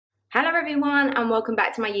everyone, and welcome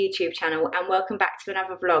back to my YouTube channel, and welcome back to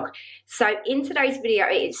another vlog. So in today's video,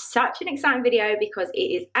 it is such an exciting video because it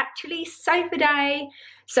is actually sofa day.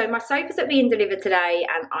 So my sofas are being delivered today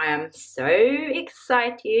and I am so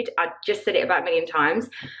excited. I just said it about a million times,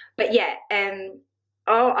 but yeah,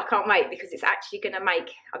 oh, I can't wait because it's actually going to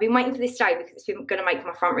make, I've been waiting for this day because it's going to make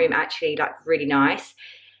my front room actually like really nice,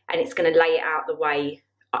 and it's going to lay it out the way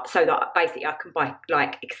so that basically I can buy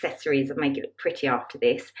like accessories and make it look pretty after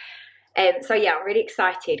this. So yeah, I'm really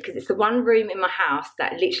excited because it's the one room in my house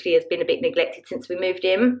that literally has been a bit neglected since we moved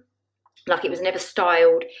in. Like, it was never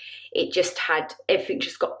styled. It just had, everything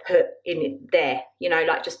just got put in it there, you know,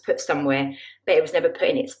 like just put somewhere, but it was never put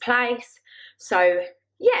in its place. So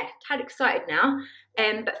yeah, tad excited now.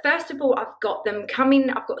 But first of all, I've got them coming.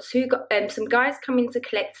 I've got some guys coming to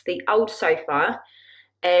collect the old sofa,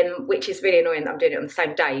 which is really annoying that I'm doing it on the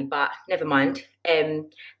same day, but never mind.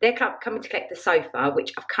 They're coming to collect the sofa,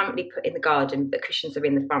 which I've currently put in the garden. The cushions are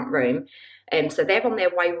in the front room. So they're on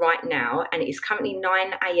their way right now, and it is currently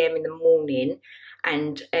 9 AM in the morning,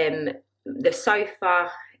 and the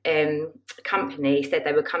sofa company said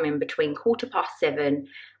they were coming between 7:15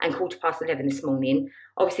 and 11:15 this morning.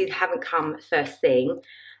 Obviously they haven't come first thing,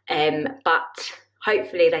 but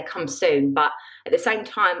hopefully they come soon. But at the same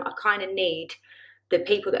time, I kind of need the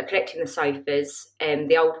people that are collecting the sofas,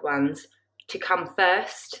 the old ones, to come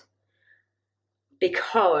first,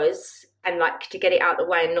 because, and like to get it out of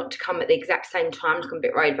the way and not to come at the exact same time. I'm a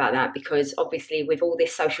bit worried about that because obviously with all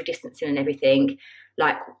this social distancing and everything,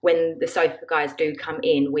 like when the sofa guys do come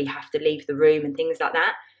in, we have to leave the room and things like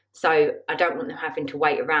that. So I don't want them having to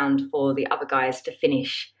wait around for the other guys to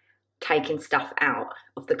finish taking stuff out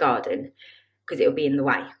of the garden, because it'll be in the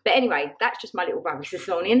way. But anyway, that's just my little rubbish this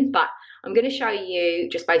morning. But I'm going to show you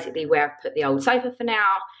just basically where I've put the old sofa for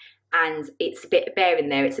now, and it's a bit bare in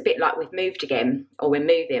there. It's a bit like we've moved again, or we're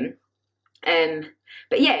moving.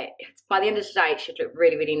 But yeah, by the end of today it should look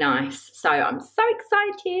really, really nice. So I'm so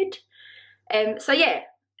excited. So yeah,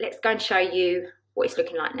 let's go and show you what it's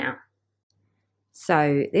looking like now.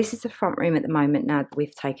 So this is the front room at the moment now that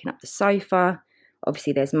we've taken up the sofa.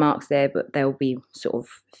 Obviously there's marks there, but they'll be sort of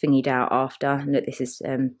thingied out after. And look, this is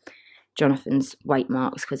Jonathan's weight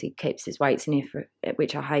marks because he keeps his weights in here,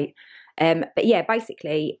 which I hate. But yeah,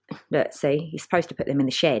 basically, let's see, he's supposed to put them in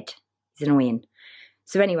the shed. It's annoying.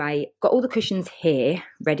 So anyway, got all the cushions here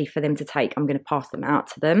ready for them to take. I'm going to pass them out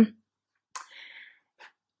to them.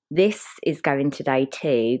 This is going today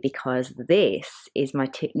too because this is my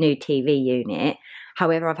new TV unit.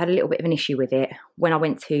 However, I've had a little bit of an issue with it. When I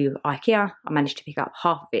went to Ikea, I managed to pick up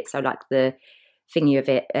half of it. So like the thingy of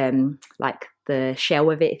it, like the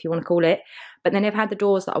shell of it, if you want to call it. But then I've had the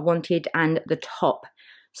doors that I wanted and the top.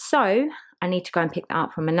 So I need to go and pick that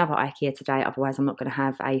up from another Ikea today. Otherwise, I'm not going to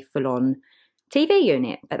have a full-on TV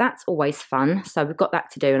unit. But that's always fun. So we've got that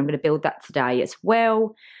to do. And I'm going to build that today as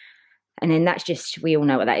well. And then that's just, we all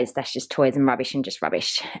know what that is. That's just toys and rubbish and just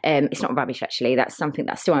rubbish. It's not rubbish, actually. That's something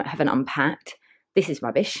that I still haven't unpacked. This is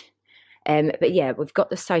rubbish. But yeah, we've got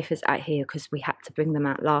the sofas out here because we had to bring them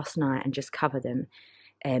out last night and just cover them.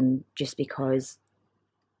 Just because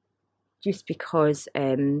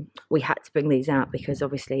we had to bring these out because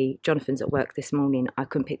obviously Jonathan's at work this morning. I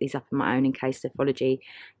couldn't pick these up on my own in case Sophology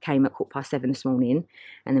came at 7:15 this morning.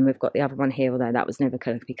 And then we've got the other one here, although that was never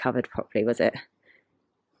going to be covered properly, was it?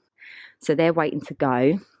 So they're waiting to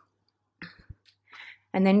go.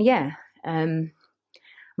 And then, yeah, I'm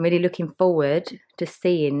really looking forward to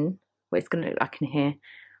seeing what it's going to look like in here.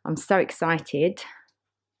 I'm so excited.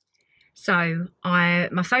 So my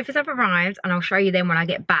sofas have arrived, and I'll show you them when I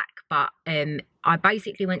get back. But I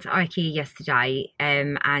basically went to Ikea yesterday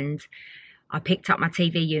and I picked up my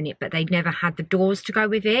TV unit, but they'd never had the doors to go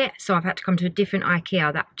with it. So I've had to come to a different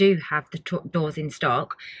Ikea that do have the doors in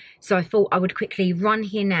stock. So I thought I would quickly run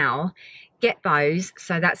here now, get those.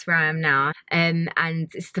 So that's where I am now. And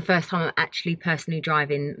it's the first time I'm actually personally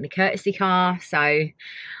driving the courtesy car. So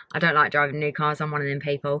I don't like driving new cars. I'm one of them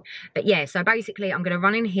people. But yeah, so basically I'm going to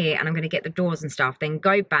run in here and I'm going to get the doors and stuff, then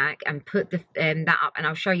go back and put the that up, and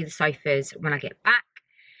I'll show you the sofas when I get back.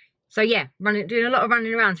 So yeah, doing a lot of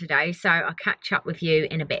running around today, so I'll catch up with you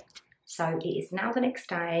in a bit. So it is now the next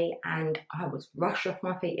day, and I was rushed off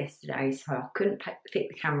my feet yesterday, so I couldn't pick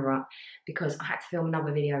the camera up because I had to film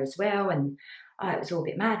another video as well, and it was all a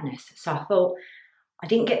bit madness. So I thought, I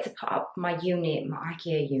didn't get to put up my unit, my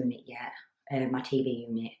Ikea unit yet, my TV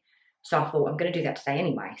unit. So I thought, I'm going to do that today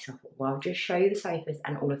anyway. So I thought, well, I'll just show you the sofas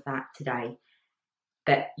and all of that today.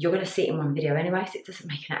 But you're going to see it in one video anyway, so it doesn't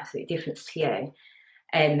make an absolute difference to you.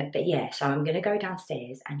 But yeah, so I'm going to go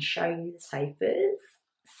downstairs and show you the sofas.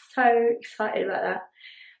 So excited about that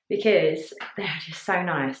because they're just so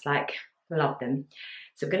nice. Like, Love them.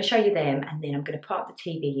 So I'm going to show you them, and then I'm going to put up the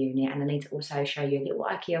TV unit, and I need to also show you a little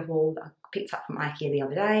Ikea haul that I picked up from Ikea the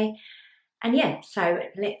other day. And yeah, so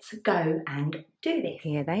let's go and do this.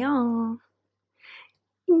 Here they are.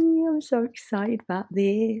 I'm so excited about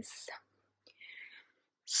this.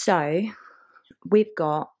 So we've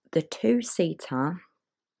got the two-seater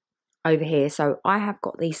over here. So I have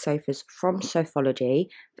got these sofas from Sofology,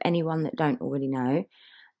 for anyone that don't already know.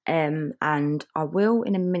 And I will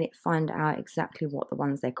in a minute find out exactly what the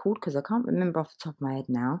ones they're called, because I can't remember off the top of my head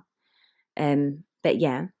now. But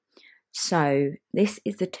yeah, so this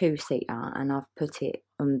is the two-seater, and I've put it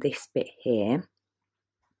on this bit here.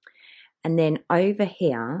 And then over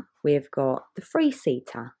here we've got the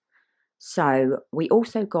three-seater. So we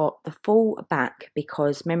also got the full back,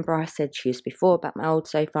 because remember I said to you before about my old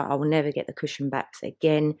sofa, I will never get the cushion backs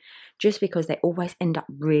again, just because they always end up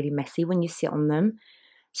really messy when you sit on them.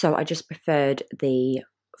 So I just preferred the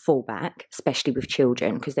full back, especially with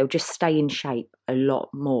children, because they'll just stay in shape a lot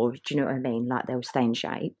more. Do you know what I mean? Like, they'll stay in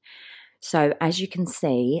shape. So as you can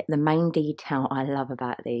see, the main detail I love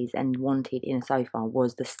about these and wanted in a sofa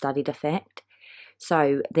was the studded effect.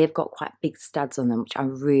 So they've got quite big studs on them, which I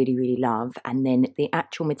really, really love. And then the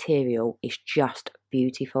actual material is just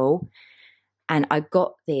beautiful. And I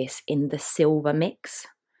got this in the silver mix.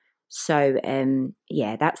 So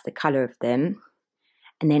yeah, that's the colour of them.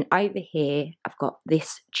 And then over here, I've got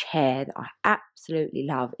this chair that I absolutely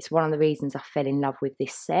love. It's one of the reasons I fell in love with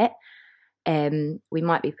this set. We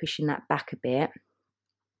might be pushing that back a bit.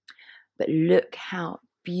 But look how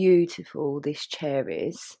beautiful this chair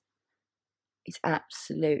is. It's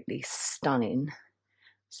absolutely stunning.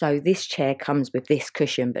 So this chair comes with this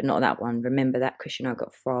cushion, but not that one. Remember, that cushion I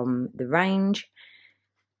got from the range.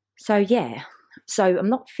 So yeah, so I'm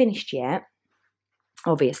not finished yet,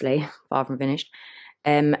 obviously, far from finished.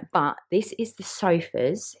 But this is the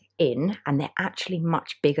sofas in, and they're actually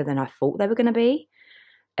much bigger than I thought they were going to be.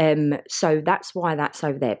 So that's why that's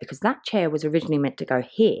over there, because that chair was originally meant to go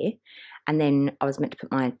here, and then I was meant to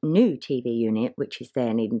put my new TV unit, which is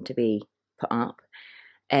there, needing to be put up,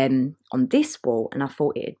 on this wall, and I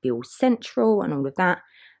thought it'd be all central and all of that,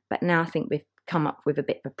 but now I think we've come up with a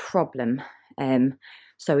bit of a problem.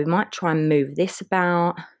 So we might try and move this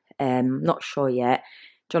about. Not sure yet.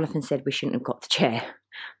 Jonathan said we shouldn't have got the chair,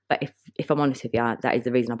 but if I'm honest with you, that is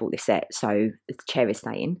the reason I bought this set, so the chair is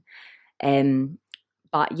staying.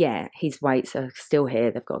 But yeah, his weights are still here.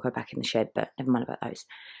 They've got to go back in the shed, but never mind about those.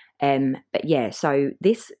 But yeah, so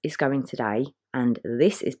this is going today, and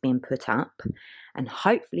this is being put up, and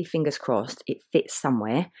hopefully, fingers crossed, it fits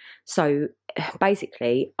somewhere. So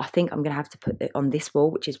basically, I think I'm going to have to put it on this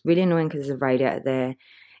wall, which is really annoying because there's a radiator there.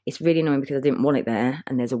 It's really annoying because I didn't want it there,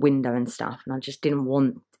 and there's a window and stuff, and I just didn't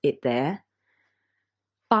want it there.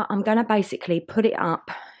 But I'm going to basically put it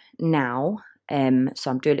up now. So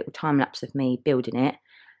I'm doing a little time lapse of me building it,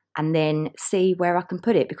 and then see where I can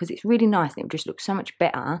put it, because it's really nice and it will just look so much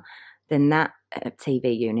better than that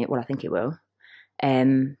TV unit. Well, I think it will.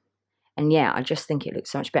 And yeah, I just think it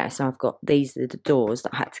looks so much better. So I've got these are the doors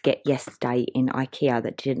that I had to get yesterday in Ikea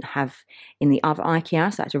that didn't have in the other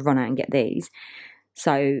Ikea, so I had to run out and get these.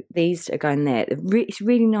 So these are going there. It's a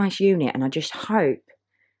really nice unit, and I just hope,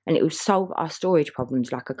 and it will solve our storage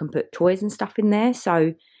problems. Like, I can put toys and stuff in there,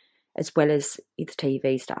 so as well as the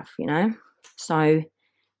TV stuff, you know. So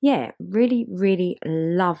yeah, really, really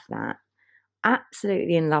love that.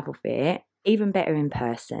 Absolutely in love with it. Even better in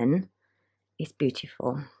person. It's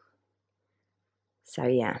beautiful. So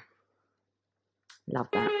yeah, love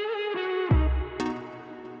that.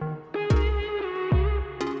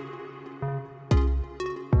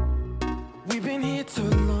 We've been here too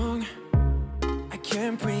long. I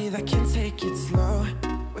can't breathe, I can't take it slow.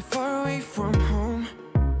 We're far away from home,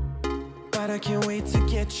 but I can't wait to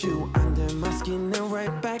get you under my skin and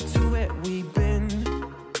right back to where we've been.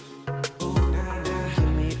 Oh, nah, nah.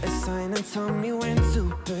 Give me a sign and tell me when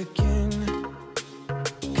to begin.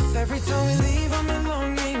 Cause every time we leave, I'm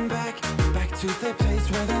longing back to the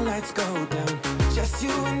place where the lights go down. Just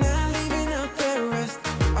you and I leaving out the rest.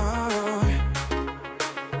 Oh,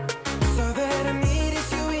 so that I need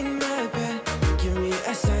is you in my bed. Give me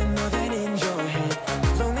a sign, know that in your head.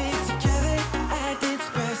 Lonely together at its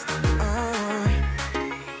best. Oh,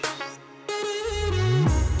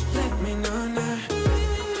 let me know now.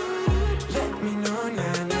 Let me know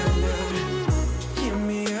now, now, now. Give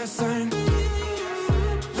me a sign.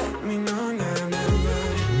 Let me know now, now, now.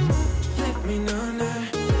 Let me know now.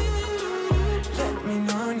 Let me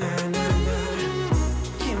know now, now, now.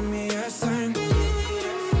 Give me a sign.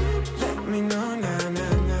 Let me know now,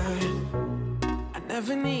 now, now. I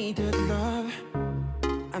never needed love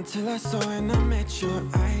until I saw and I met your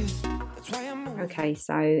eyes. That's Okay,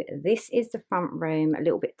 so this is the front room, a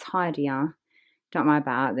little bit tidier. Don't worry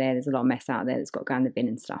about out there, there's a lot of mess out there that's got to go in the bin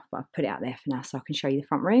and stuff, but I've put it out there for now so I can show you the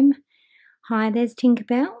front room. Hi, there's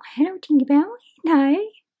Tinkerbell. Hello, Tinkerbell. Hello.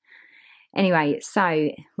 Anyway, so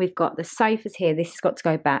we've got the sofas here. This has got to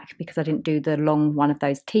go back because I didn't do the long one of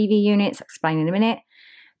those TV units. I'll explain in a minute.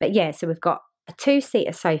 But yeah, so we've got a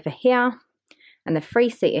 2-seater sofa here and the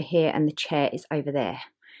 3-seater here, and the chair is over there.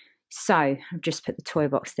 So I've just put the toy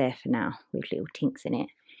box there for now with little Tinks in it.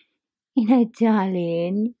 You know,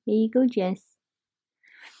 darling. Here you go, Jess.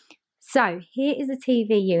 So here is a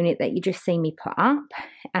TV unit that you just seen me put up,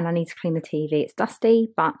 and I need to clean the TV. It's dusty,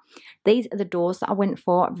 but these are the doors that I went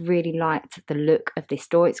for. I really liked the look of this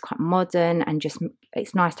door. It's quite modern and just,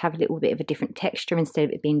 it's nice to have a little bit of a different texture instead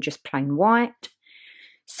of it being just plain white.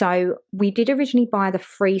 So we did originally buy the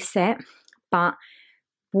free set, but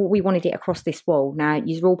we wanted it across this wall. Now,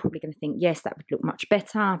 you're all probably going to think, yes, that would look much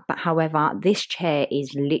better. But however, this chair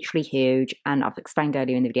is literally huge. And I've explained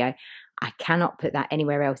earlier in the video, I cannot put that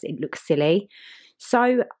anywhere else. It looks silly.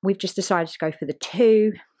 So we've just decided to go for the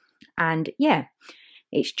 2. And yeah,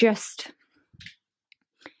 it's just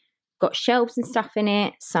got shelves and stuff in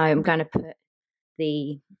it. So I'm going to put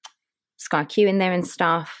the Sky Q in there and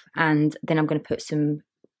stuff. And then I'm going to put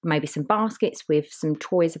maybe some baskets with some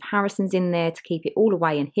toys of Harrison's in there to keep it all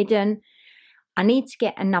away and hidden. I need to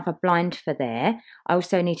get another blind for there. I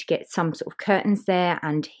also need to get some sort of curtains there,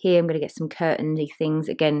 and here I'm going to get some curtainy things.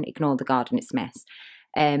 Again, ignore the garden, it's a mess.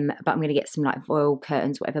 But I'm going to get some like voile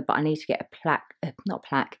curtains, whatever, but I need to get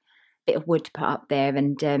a bit of wood to put up there,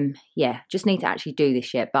 and yeah, just need to actually do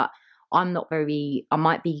this yet. But I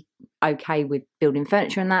might be okay with building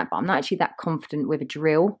furniture and that, but I'm not actually that confident with a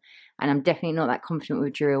drill. And I'm definitely not that confident with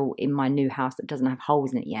a drill in my new house that doesn't have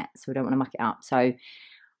holes in it yet. So I don't want to muck it up. So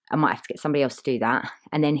I might have to get somebody else to do that.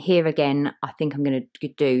 And then here again, I think I'm going to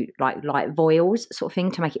do like light voiles sort of thing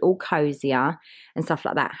to make it all cozier and stuff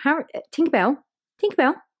like that. Tinkerbell, what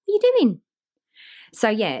are you doing? So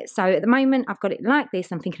yeah, so at the moment I've got it like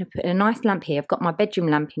this. I'm thinking of putting a nice lamp here. I've got my bedroom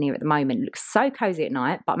lamp in here at the moment. It looks so cozy at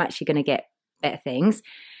night, but I'm actually going to get better things,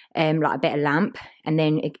 like a better lamp. And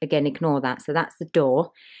then again, ignore that. So that's the door.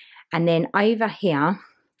 And then over here,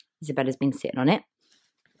 Isabella's been sitting on it,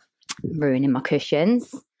 ruining my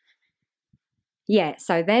cushions. Yeah,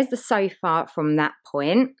 so there's the sofa from that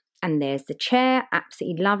point, and there's the chair.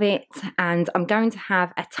 Absolutely love it. And I'm going to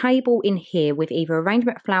have a table in here with either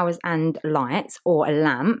arrangement of flowers and lights or a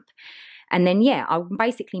lamp. And then, yeah, I'll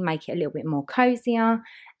basically make it a little bit more cozier.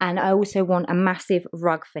 And I also want a massive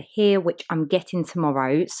rug for here, which I'm getting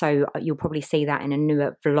tomorrow. So you'll probably see that in a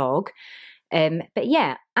newer vlog. But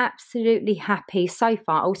yeah, absolutely happy so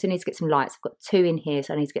far. I also need to get some lights. I've got 2 in here,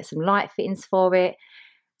 so I need to get some light fittings for it.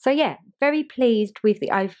 So yeah, very pleased with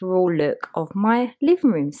the overall look of my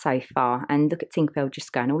living room so far. And look at Tinkerbell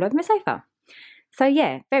just going all over my sofa. So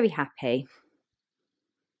yeah, very happy.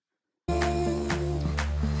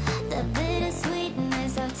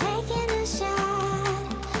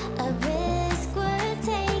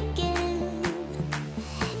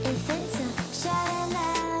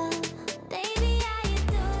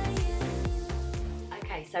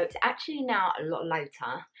 So it's actually now a lot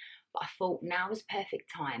later, but I thought now was perfect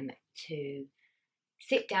time to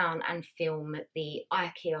sit down and film the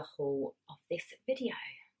Ikea haul of this video,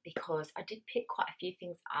 because I did pick quite a few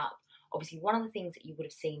things up. Obviously, one of the things that you would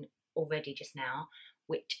have seen already just now,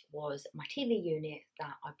 which was my TV unit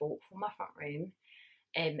that I bought for my front room.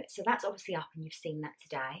 So that's obviously up and you've seen that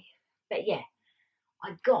today. But yeah,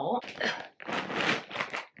 I got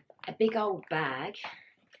a big old bag.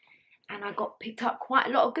 And I picked up quite a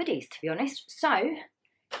lot of goodies, to be honest. So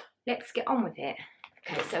let's get on with it.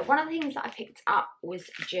 Okay, so one of the things that I picked up was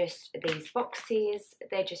just these boxes.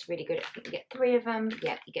 They're just really good. I think you get 3 of them.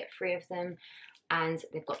 Yeah, you get 3 of them. And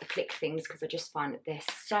they've got the click things because I just find that they're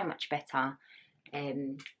so much better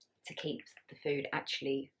to keep the food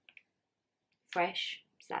actually fresh.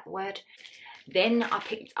 Is that the word? Then I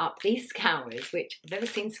picked up these scourers, which I've never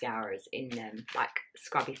seen scourers in like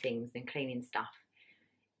scrubby things and cleaning stuff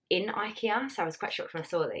in Ikea, so I was quite shocked when I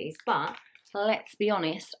saw these, but let's be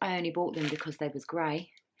honest, I only bought them because they was grey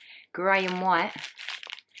and white.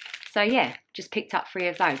 So yeah, just picked up 3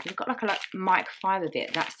 of those. They've got like a microfiber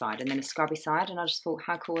bit that side and then a scrubby side, and I just thought,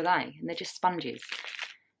 how cool are they? And they're just sponges.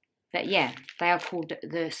 But yeah, they are called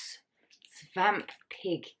the Swamp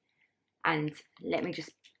Pig. And let me just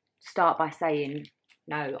start by saying,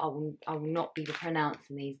 no, I will not be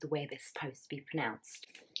pronouncing these the way they're supposed to be pronounced.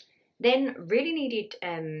 Then really needed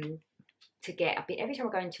to get a bit, every time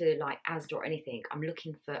I go into like Asda or anything, I'm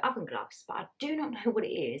looking for oven gloves, but I do not know what it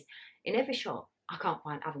is. In every shop, I can't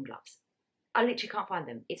find oven gloves. I literally can't find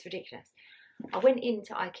them. It's ridiculous. I went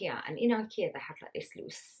into Ikea, and in Ikea they had like this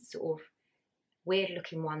little sort of weird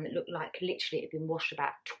looking one that looked like literally it had been washed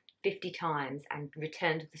about 50 times and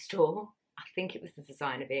returned to the store. I think it was the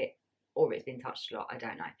design of it, or it's been touched a lot, I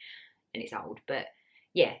don't know, and it's old, but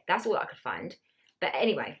yeah, that's all I could find. But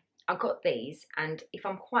anyway, I got these, and if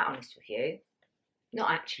I'm quite honest with you, not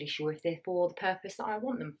actually sure if they're for the purpose that I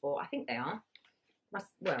want them for. I think they are.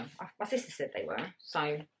 Well, my sister said they were,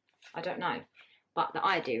 so I don't know. But the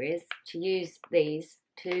idea is to use these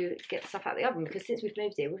to get stuff out of the oven, because since we've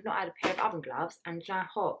moved here, we've not had a pair of oven gloves, and you know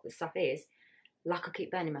how hot the stuff is. Like, I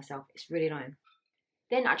keep burning myself. It's really annoying.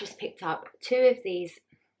 Then I just picked up 2 of these.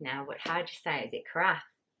 Now, how do you say it? Is it carafe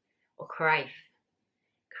or carafe?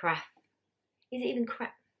 Carafe. Is it even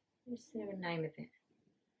carafe? Is there a name of it?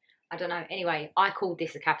 I don't know. Anyway, I called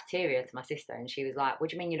this a cafeteria to my sister, and she was like, what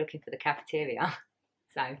do you mean you're looking for the cafeteria?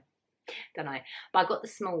 So, don't know. But I got the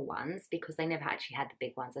small ones because they never actually had the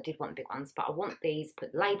big ones. I did want the big ones, but I want these,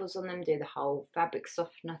 put labels on them, do the whole fabric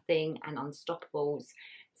softener thing and unstoppables.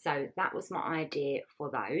 So that was my idea for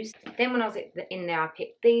those. Then when I was in there, I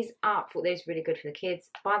picked these up, thought these were really good for the kids.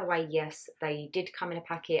 By the way, yes, they did come in a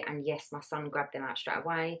packet, and yes, my son grabbed them out straight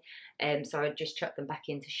away. So I just chucked them back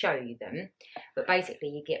in to show you them. But basically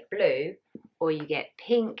you get blue or you get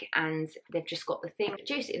pink, and they've just got the thing.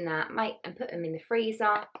 Juice it in that, and put them in the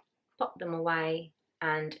freezer, pop them away,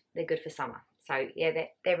 and they're good for summer. So yeah,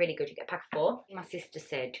 they're really good. You get a pack of 4. My sister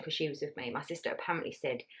said, because she was with me, my sister apparently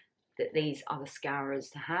said that these are the scourers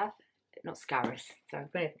to have. Not scourers, so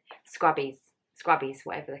scrubbies,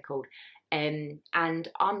 whatever they're called. And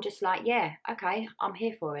I'm just like, yeah, okay, I'm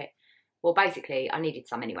here for it. Well, basically, I needed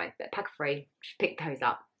some anyway, but a pack of 3, just picked those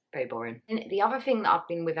up. Very boring. And the other thing that I've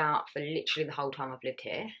been without for literally the whole time I've lived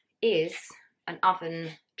here is an oven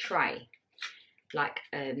tray. Like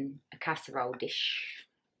a casserole dish,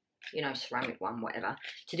 you know, ceramic one, whatever,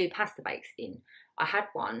 to do pasta bakes in. I had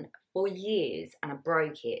one for years and I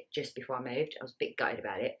broke it just before I moved. I was a bit gutted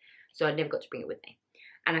about it, so I never got to bring it with me.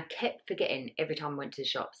 And I kept forgetting every time I went to the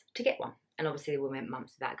shops to get one. And obviously we went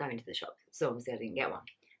months without going to the shops, so obviously I didn't get one.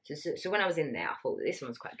 So when I was in there, I thought that this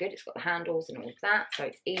one's quite good. It's got the handles and all of that, so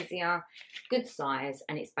it's easier, good size,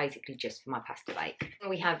 and it's basically just for my pasta bake. And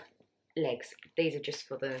we have legs. These are just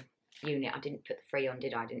for the unit. I didn't put the 3 on,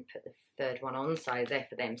 did I? I didn't put the 3rd one on, so they're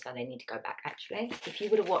for them, so they need to go back actually. If you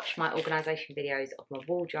would have watched my organisation videos of my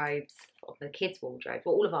wardrobes, of the kids' wardrobe,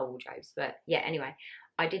 or all of our wardrobes, but yeah, anyway,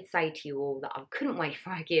 I did say to you all that I couldn't wait for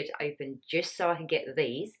Ikea to open just so I could get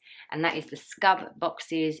these, and that is the Scub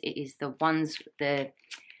boxes. It is the ones,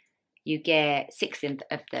 you get 6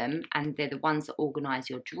 of them, and they're the ones that organise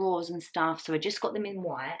your drawers and stuff. So I just got them in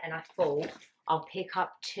white, and I thought I'll pick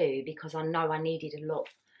up 2 because I know I needed a lot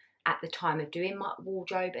at the time of doing my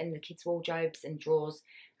wardrobe and the kids' wardrobes and drawers.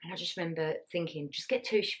 And I just remember thinking, just get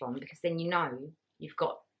 2 chiffon, because then you know you've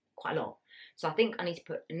got quite a lot. So I think I need to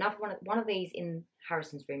put another one of these in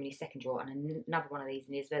Harrison's room in his 2nd drawer, and another one of these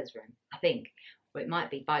in Isabella's room, I think. Or it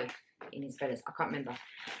might be both in Isabella's, I can't remember.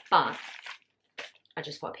 But I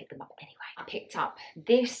just thought I'd pick them up anyway. I picked up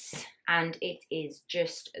this, and it is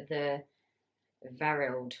just the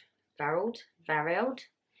Varied,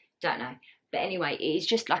 don't know. But anyway, it is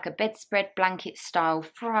just like a bedspread blanket style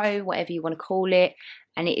throw, whatever you want to call it.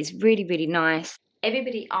 And it is really, really nice.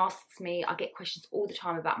 Everybody asks me, I get questions all the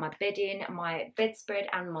time about my bedding, my bedspread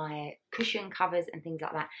and my cushion covers and things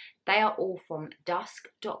like that. They are all from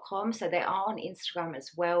dusk.com, so they are on Instagram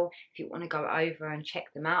as well if you want to go over and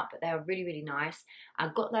check them out. But they are really, really nice. I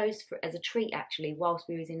got those as a treat actually whilst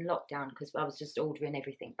we was in lockdown, because I was just ordering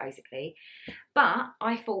everything basically. But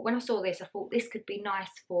I thought, when I saw this, I thought this could be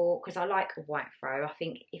nice for, because I like a white throw. I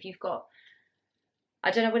think if you've got, I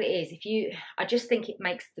don't know what it is. I just think it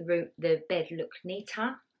makes the bed look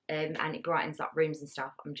neater, and it brightens up rooms and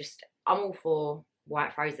stuff. I'm all for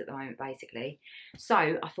white throws at the moment, basically. So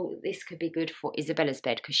I thought that this could be good for Isabella's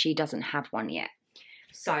bed because she doesn't have one yet.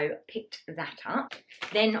 So picked that up.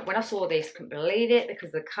 Then when I saw this, couldn't believe it because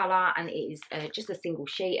of the colour, and it is just a single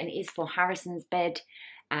sheet, and it is for Harrison's bed.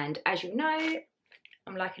 And as you know,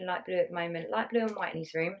 I'm liking light blue at the moment, light blue and white in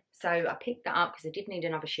his room. So I picked that up because I did need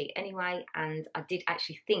another sheet anyway, and I did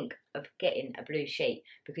actually think of getting a blue sheet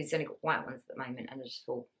because he's only got white ones at the moment, and I just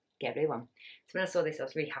thought, get a blue one. So when I saw this, I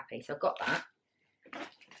was really happy. So I got that.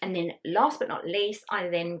 And then last but not least, I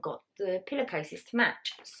then got the pillowcases to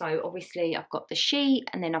match. So obviously I've got the sheet,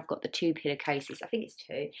 and then I've got the 2 pillowcases. I think it's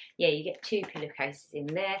 2. Yeah, you get 2 pillowcases in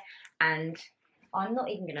there. And I'm not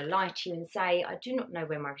even going to lie to you and say I do not know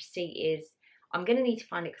where my receipt is. I'm going to need to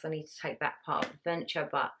find it, because I need to take that part of the furniture.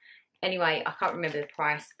 But anyway, I can't remember the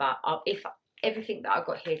price. But if everything that I've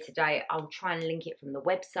got here today, I'll try and link it from the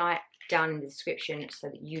website down in the description so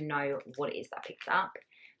that you know what it is that I picked up.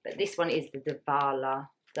 But this one is the Davala.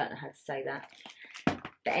 Don't know how to say that.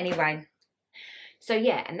 But anyway, so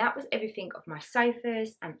yeah, and that was everything of my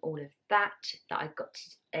sofas and all of that I got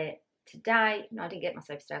today. No, I didn't get my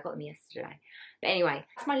sofas today, I got them yesterday. But anyway,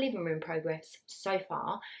 that's my living room progress so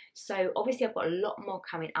far. So obviously I've got a lot more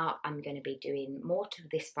coming up. I'm going to be doing more to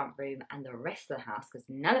this front room and the rest of the house because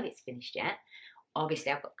none of it's finished yet.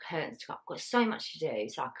 Obviously I've got curtains to cut, I've got so much to do,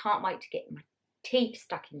 so I can't wait to get my teeth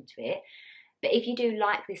stuck into it. But if you do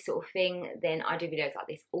like this sort of thing, then I do videos like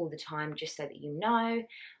this all the time, just so that you know.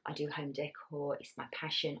 I do home decor, it's my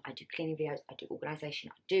passion. I do cleaning videos, I do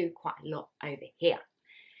organisation, I do quite a lot over here.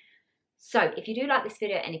 So if you do like this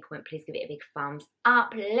video at any point, please give it a big thumbs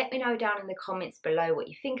up. Let me know down in the comments below what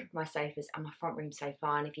you think of my sofas and my front room so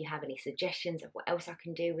far. And if you have any suggestions of what else I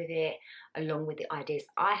can do with it, along with the ideas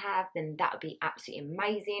I have, then that would be absolutely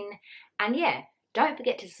amazing. And yeah, don't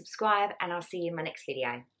forget to subscribe and I'll see you in my next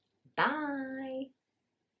video. Bye.